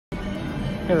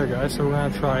Hey there guys, so we're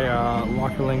going to try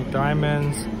Locker Link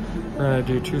Diamonds. We're going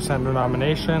to do 2-cent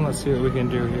denomination. Let's see what we can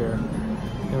do here.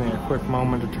 Give me a quick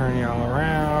moment to turn you all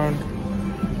around.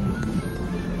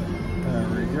 There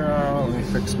we go. Let me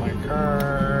fix my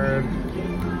card.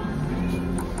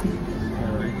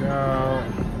 There we go.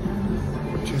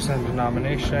 2-cent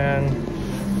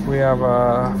denomination. We have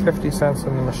 50 cents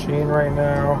in the machine right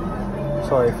now.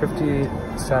 Sorry,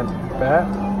 50-cent bet,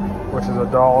 which is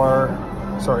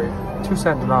 $1. Sorry,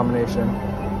 2-cent denomination,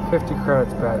 50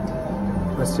 credits bet.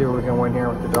 Let's see what we can win here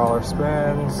with the dollar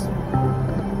spins.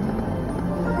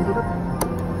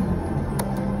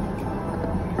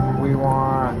 We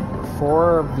want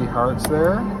 4 of the hearts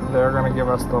there. They're going to give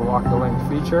us the Locker Link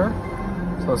feature.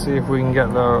 So let's see if we can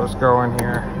get those going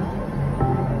here.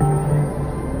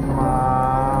 Come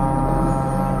on.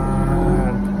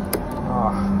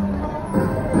 Oh.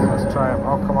 Let's try them.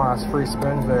 Oh, come on. It's free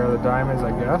spins there. The diamonds,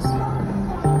 I guess.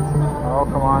 Oh,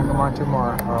 come on, 2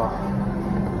 more. Oh,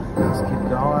 let's keep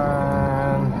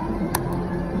going.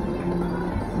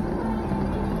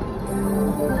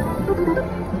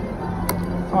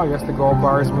 Oh, I guess the gold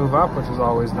bars move up, which is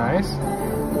always nice.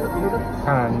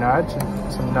 Kind of nudge,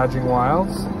 some nudging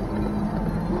wilds.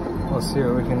 Let's see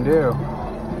what we can do.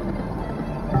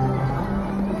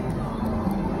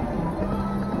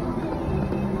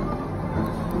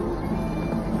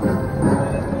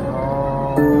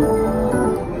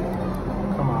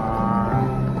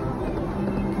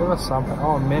 Something.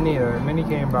 Oh, mini there. Mini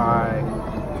came by.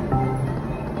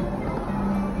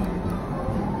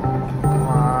 Come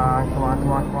on.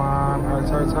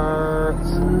 Hearts.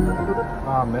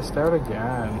 Oh, missed out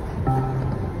again.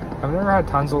 I've never had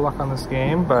tons of luck on this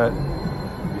game, but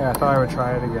yeah, I thought I would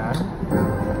try it again.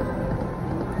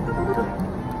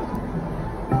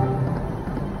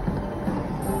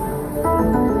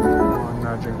 Oh,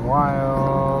 nudging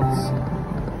wilds.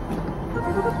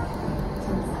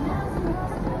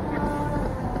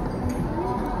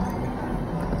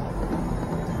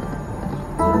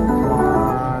 Come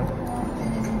on.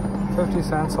 50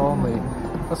 cents only.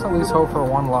 Let's at least hope for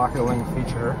one Locker Link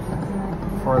feature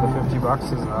before the 50 bucks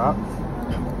is up.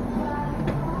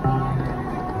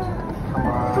 Come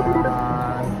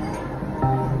on.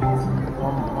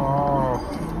 Oh.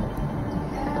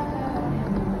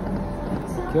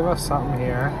 Give us something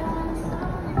here.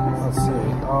 Let's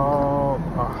see. Oh.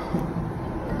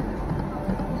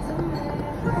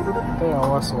 They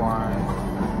owe us one.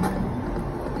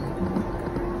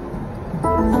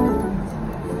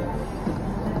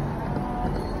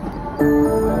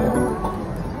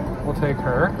 We'll take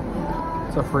her.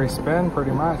 It's a free spin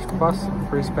pretty much, plus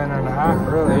free spin and a half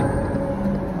really.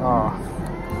 Oh,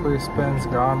 free spins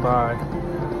gone by.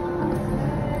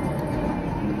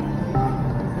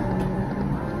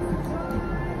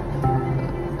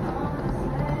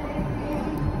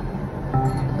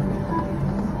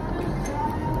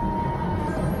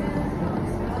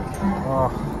 Oh,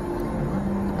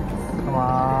 come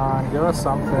on, give us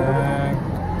something.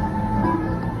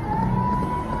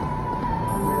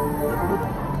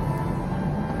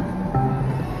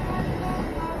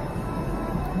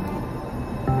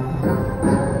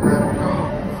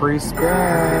 Free spins.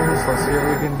 Let's see what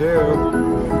we can do.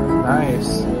 Nice.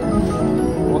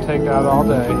 We'll take that all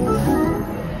day.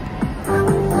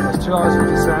 It's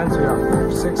 $2.50. We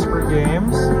got 6 free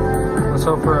games. Let's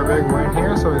hope for a big win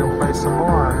here so we can play some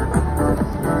more.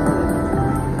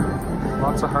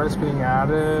 Lots of hearts being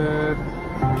added.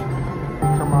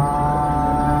 Come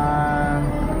on.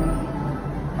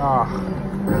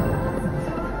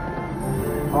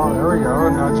 Oh, there we go.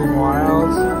 Nudging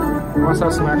wilds. We must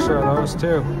have some extra of those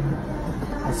too.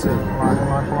 Let's see.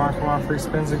 Come on. Free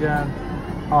spins again.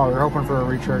 Oh, we're hoping for a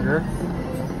retrigger.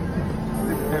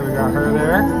 Okay, we got her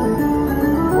there.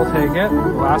 We'll take it.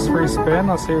 Last free spin.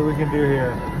 Let's see what we can do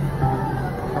here.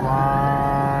 Come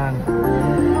on.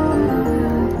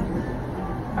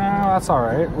 Oh, that's all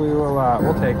right.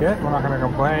 We'll take it. We're not going to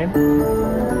complain.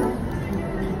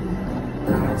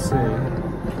 Let's see.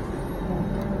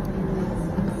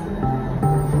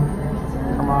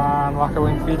 Locker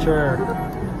Link feature.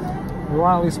 We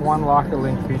want at least one Locker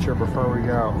Link feature before we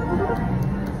go.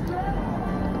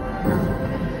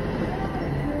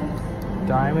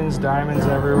 Diamonds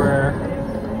everywhere.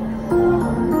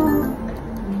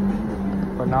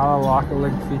 But not a Locker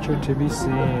Link feature to be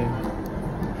seen.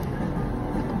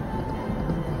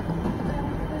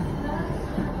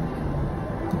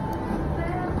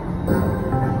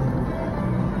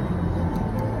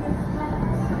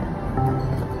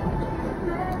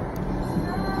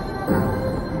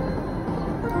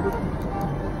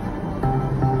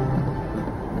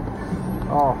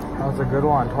 Oh, that was a good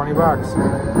one. 20 bucks.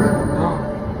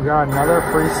 We got another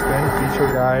free spin feature,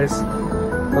 guys.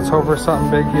 Let's hope for something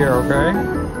big here, okay?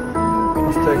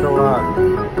 Let's take a look.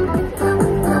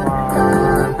 Come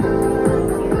on.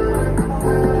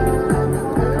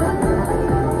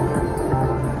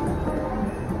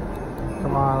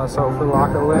 Come on, let's hope for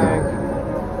Lock a Link.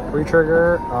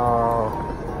 Retrigger. Oh.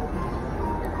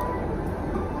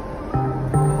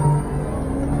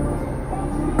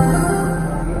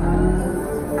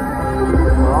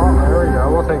 Well, there we go.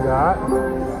 We'll take that.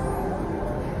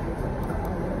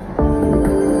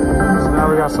 So now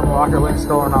we got some Lock a Links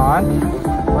going on.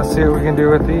 Let's see what we can do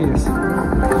with these.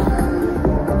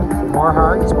 More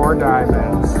hearts, more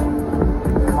diamonds.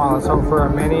 Come on, let's hope for a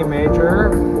mini, major,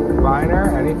 minor,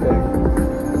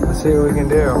 anything. Let's see what we can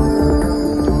do.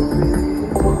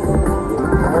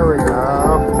 There we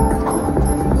go.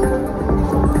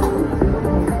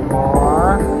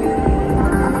 More.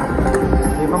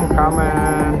 Keep them coming.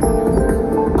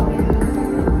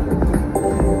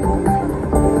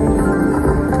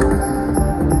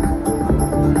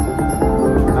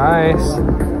 Nice.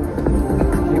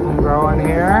 Keep them growing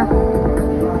here.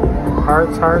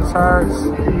 Hearts, hearts, hearts.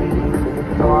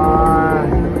 Come on.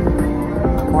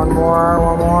 One more,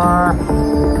 one more.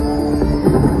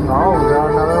 Oh, we got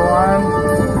another one.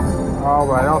 Oh,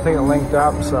 but I don't think it linked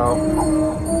up, so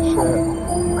shit.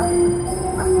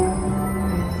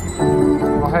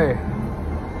 Well, hey,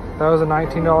 that was a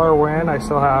 $19 win. I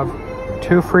still have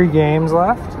 2 free games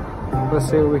left. Let's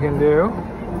see what we can do.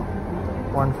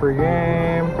 1 free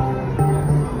game.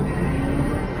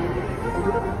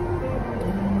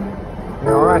 You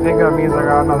know, I think that means I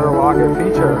got another lock-in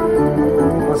feature.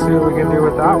 Let's see what we can do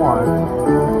with that one.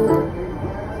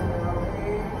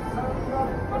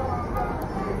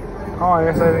 Oh, I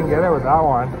guess I didn't get it with that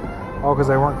one. Oh, because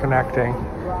they weren't connecting.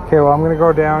 Okay, well, I'm gonna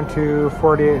go down to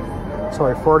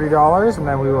 $40, and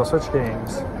then we will switch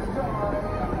games.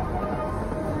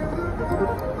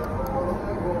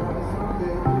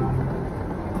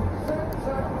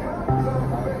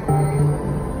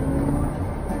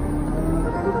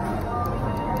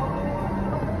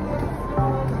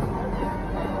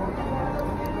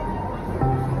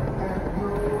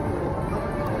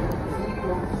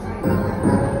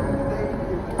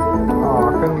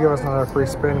 Couldn't give us another free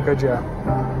spin, could ya?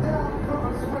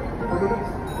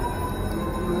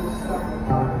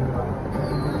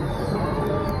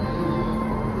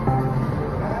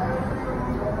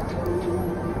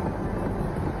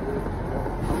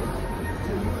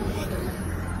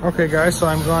 Okay guys, so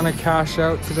I'm going to cash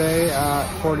out today at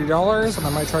 $40 and I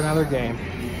might try another game.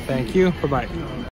 Thank you, bye-bye.